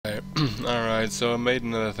Alright, so I made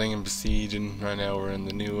another thing in Besiege, and right now we're in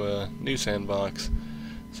the new sandbox.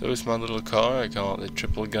 So it's my little car. I call it the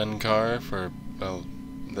triple gun car for, well,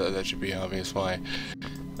 that should be obvious why.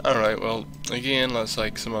 Alright, well, again,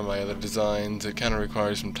 like some of my other designs, it kind of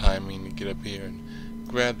requires some timing to get up here and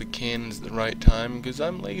grab the cannons at the right time, because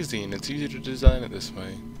I'm lazy and it's easier to design it this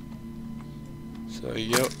way. So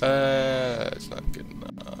you go, that's not good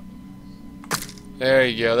enough. There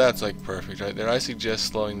you go, that's like perfect right there. I suggest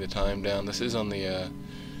slowing the time down. This is on the,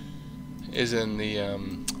 in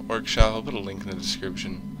the workshop. I'll put a link in the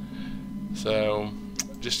description. So,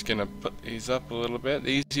 just gonna put these up a little bit.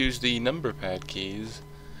 These use the number pad keys.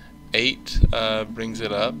 8 brings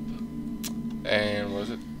it up, and what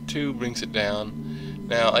was it? 2 brings it down.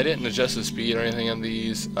 Now, I didn't adjust the speed or anything on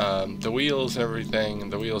these. The wheels and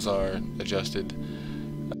everything, the wheels are adjusted.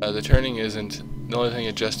 The turning isn't. The only thing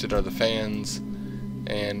adjusted are the fans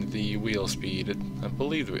and the wheel speed. I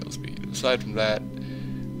believe the wheel speed. Aside from that,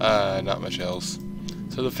 not much else.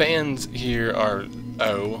 So the fans here are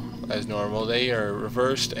O, as normal. They are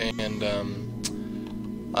reversed, and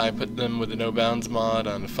I put them with the No Bounds mod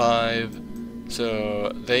on 5.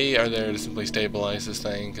 So they are there to simply stabilize this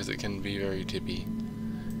thing, because it can be very tippy.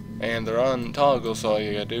 And they're on toggle, so all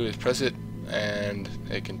you gotta do is press it, and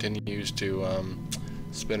it continues to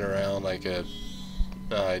spin around like a...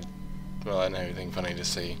 well, I don't have anything funny to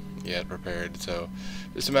say yet prepared, so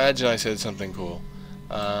just imagine I said something cool.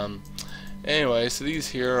 Anyway, so these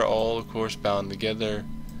here are all, of course, bound together,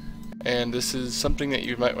 and this is something that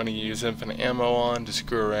you might want to use infinite ammo on to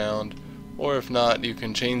screw around, or if not, you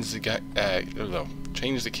can change the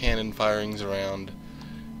cannon firings around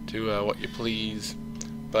to what you please.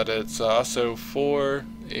 But it's also 4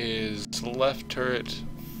 is left turret,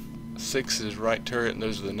 6 is right turret, and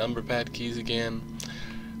those are the number pad keys again.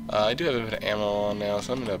 I do have infinite ammo on now,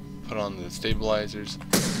 so I'm going to put on the stabilizers.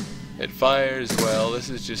 It fires well. This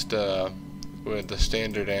is just with the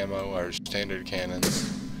standard ammo or standard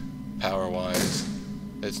cannons, power-wise.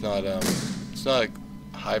 It's not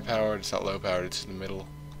high powered. It's not low powered. It's in the middle,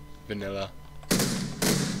 vanilla.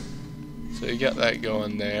 So you got that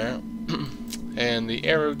going there, and the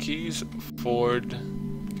arrow keys. Forward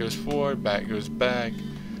goes forward, back goes back,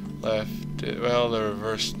 left. Well, the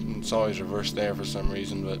reverse, it's always reversed there for some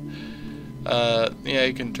reason, but yeah,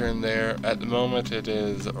 you can turn there. At the moment it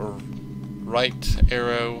is right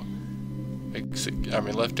arrow,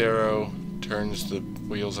 left arrow turns the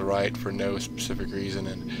wheels right for no specific reason,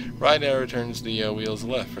 and right arrow turns the wheels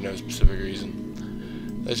left for no specific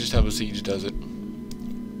reason. That's just how Besiege does it.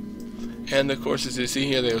 And of course, as you see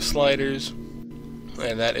here, they have sliders,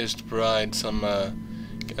 and that is to provide some a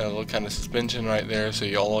little kind of suspension right there, so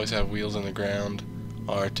you always have wheels on the ground,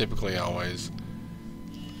 or typically always.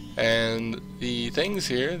 And the things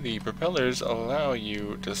here, the propellers, allow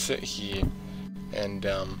you to sit here and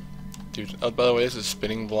do. Oh, by the way, this is a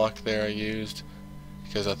spinning block there I used,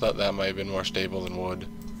 because I thought that might have been more stable than wood.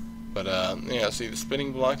 But yeah, see the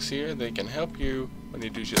spinning blocks here, they can help you when you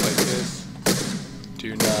do shit like this.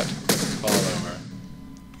 Do not fall over.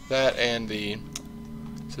 That and the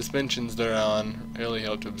suspensions they're on really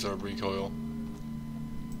help to absorb recoil.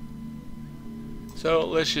 So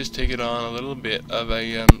let's just take it on a little bit of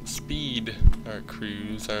a speed or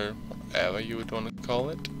cruise, or whatever you would want to call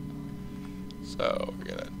it. So we're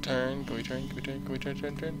gonna turn. Can we turn? Can we turn? Can we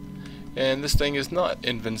turn? And this thing is not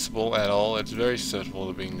invincible at all. It's very susceptible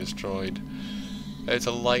to being destroyed. It's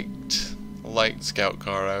a light scout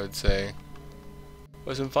car, I would say,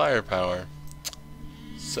 with some firepower.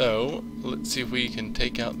 So, let's see if we can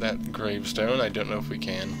take out that gravestone. I don't know if we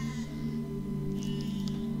can.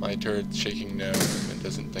 My turret's shaking no. It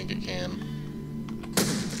doesn't think it can.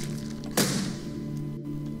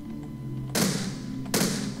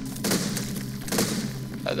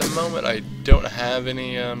 At the moment, I don't have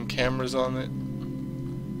any cameras on it.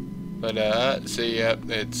 But, see, yeah,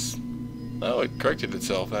 it's... Oh, it corrected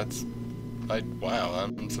itself. Wow,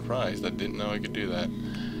 I'm surprised. I didn't know I could do that.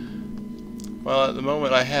 Well, at the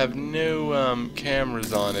moment I have no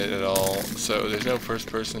cameras on it at all, so there's no first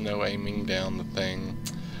person, no aiming down the thing.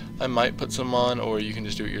 I might put some on, or you can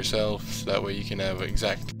just do it yourself, so that way you can have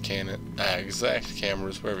exact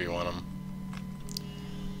cameras wherever you want them.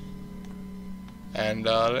 And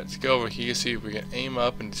let's go over here, see if we can aim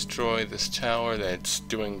up and destroy this tower that's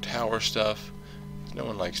doing tower stuff. No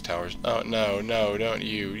one likes towers. Oh, no, don't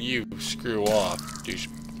you. You screw off, douche.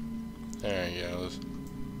 There he goes.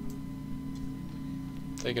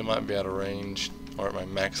 I think it might be out of range, or at my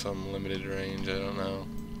maximum limited range, I don't know.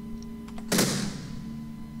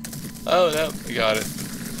 Oh, no, we got it.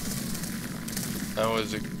 That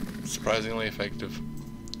was surprisingly effective.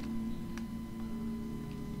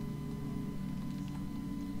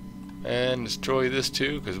 And destroy this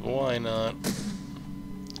too, because why not?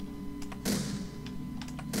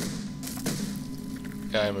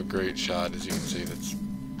 Yeah, I'm a great shot, as you can see.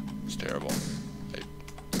 It's terrible.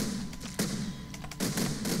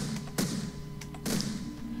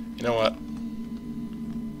 You know what?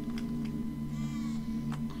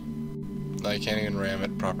 I can't even ram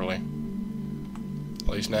it properly. At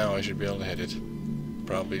least now I should be able to hit it.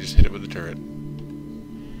 Probably just hit it with the turret.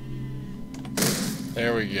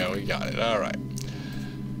 There we go, we got it. Alright.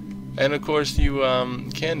 And of course you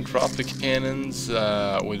can drop the cannons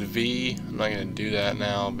with V. I'm not going to do that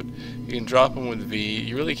now, but you can drop them with V.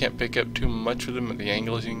 You really can't pick up too much with them at the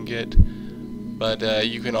angles you can get. But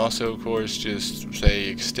you can also, of course, just, say,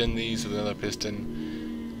 extend these with another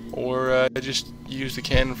piston. Or just use the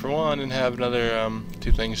cannon for one and have another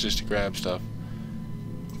two things just to grab stuff.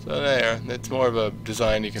 So there, it's more of a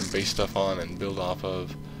design you can base stuff on and build off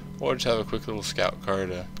of. Or just have a quick little scout car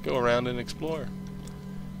to go around and explore.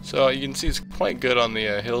 So you can see it's quite good on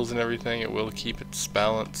the hills and everything. It will keep its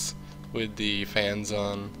balance with the fans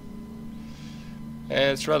on.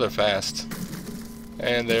 And it's rather fast.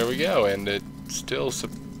 And there we go, and it still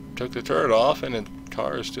took the turret off and the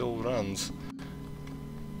car still runs.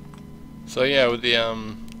 So yeah, with the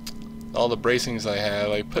all the bracings I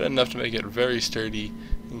have, I put enough to make it very sturdy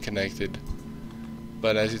and connected.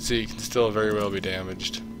 But as you can see, it can still very well be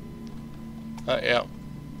damaged. Yeah.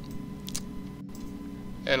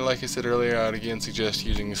 And like I said earlier, I would again suggest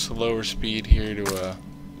using slower speed here to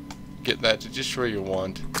get that to just where you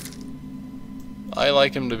want. I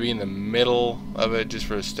like them to be in the middle of it just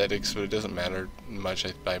for aesthetics, but it doesn't matter much,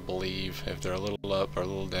 I believe, if they're a little up or a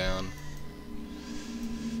little down.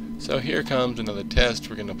 So here comes another test.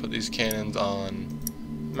 We're going to put these cannons on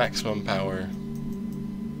maximum power.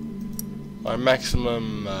 Our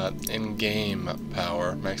maximum in-game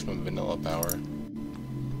power, maximum vanilla power.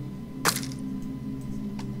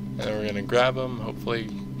 And then we're going to grab them, hopefully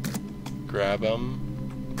grab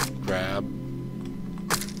them, grab,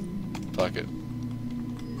 fuck it,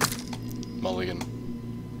 mulligan.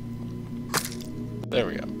 There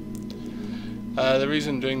we go. The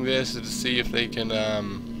reason I'm doing this is to see if they can,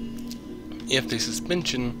 if the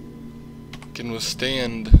suspension can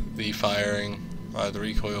withstand the firing, the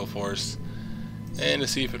recoil force, and to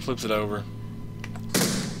see if it flips it over.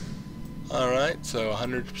 Alright, so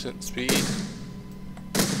 100% speed.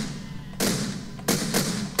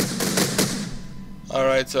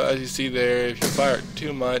 Alright, so as you see there, if you fire it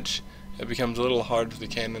too much, it becomes a little hard for the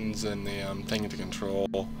cannons and the thing to control.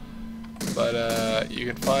 But you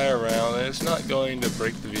can fire around, and it's not going to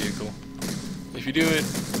break the vehicle. If you do it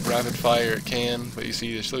rapid fire, it can, but you see,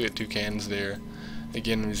 you still get two cannons there.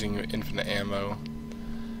 Again, using infinite ammo.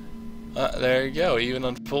 There you go. Even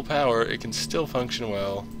on full power, it can still function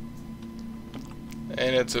well.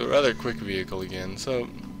 And it's a rather quick vehicle again, so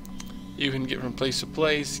you can get from place to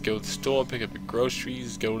place, go to the store, pick up your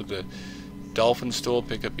groceries, go to the dolphin store,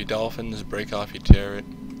 pick up your dolphins, break off your turret.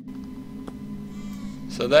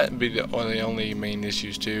 So that would be one of the only main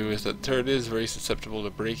issues too, is that the turret is very susceptible to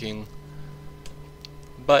breaking.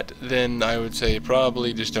 But then I would say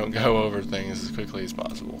probably just don't go over things as quickly as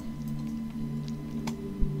possible.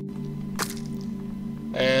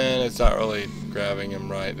 And it's not really grabbing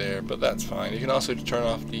him right there, but that's fine. You can also turn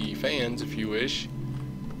off the fans if you wish.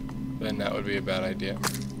 Then that would be a bad idea.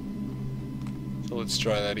 So let's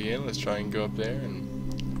try that again. Let's try and go up there.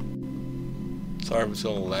 And sorry if it's a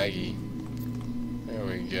little laggy. There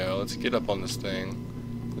we go. Let's get up on this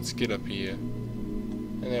thing. Let's get up here.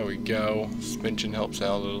 And there we go. Suspension helps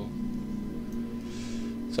out a little.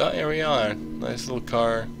 So here we are. Nice little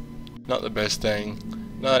car. Not the best thing.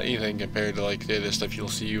 Not anything compared to like the other stuff you'll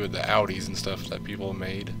see with the Audis and stuff that people have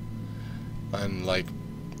made. And like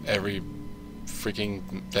every freaking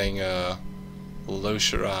thing,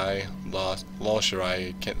 Loshirai,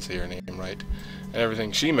 I can't say her name right, and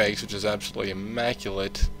everything she makes, which is absolutely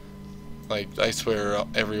immaculate. Like, I swear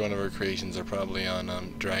every one of her creations are probably on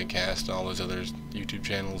Dragcast and all those other YouTube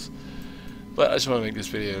channels. But I just want to make this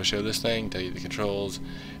video to show this thing, tell you the controls,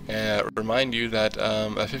 and remind you that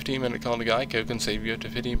a 15-minute call to Geico can save you up to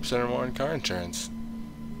 15% or more in car insurance.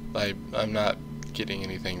 I'm not getting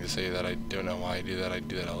anything to say that I don't know why I do that. I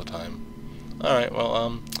do that all the time. Alright,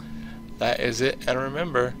 well, that is it. And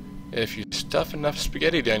remember, if you stuff enough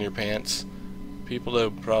spaghetti down your pants, people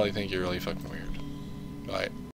will probably think you're really fucking weird. Bye.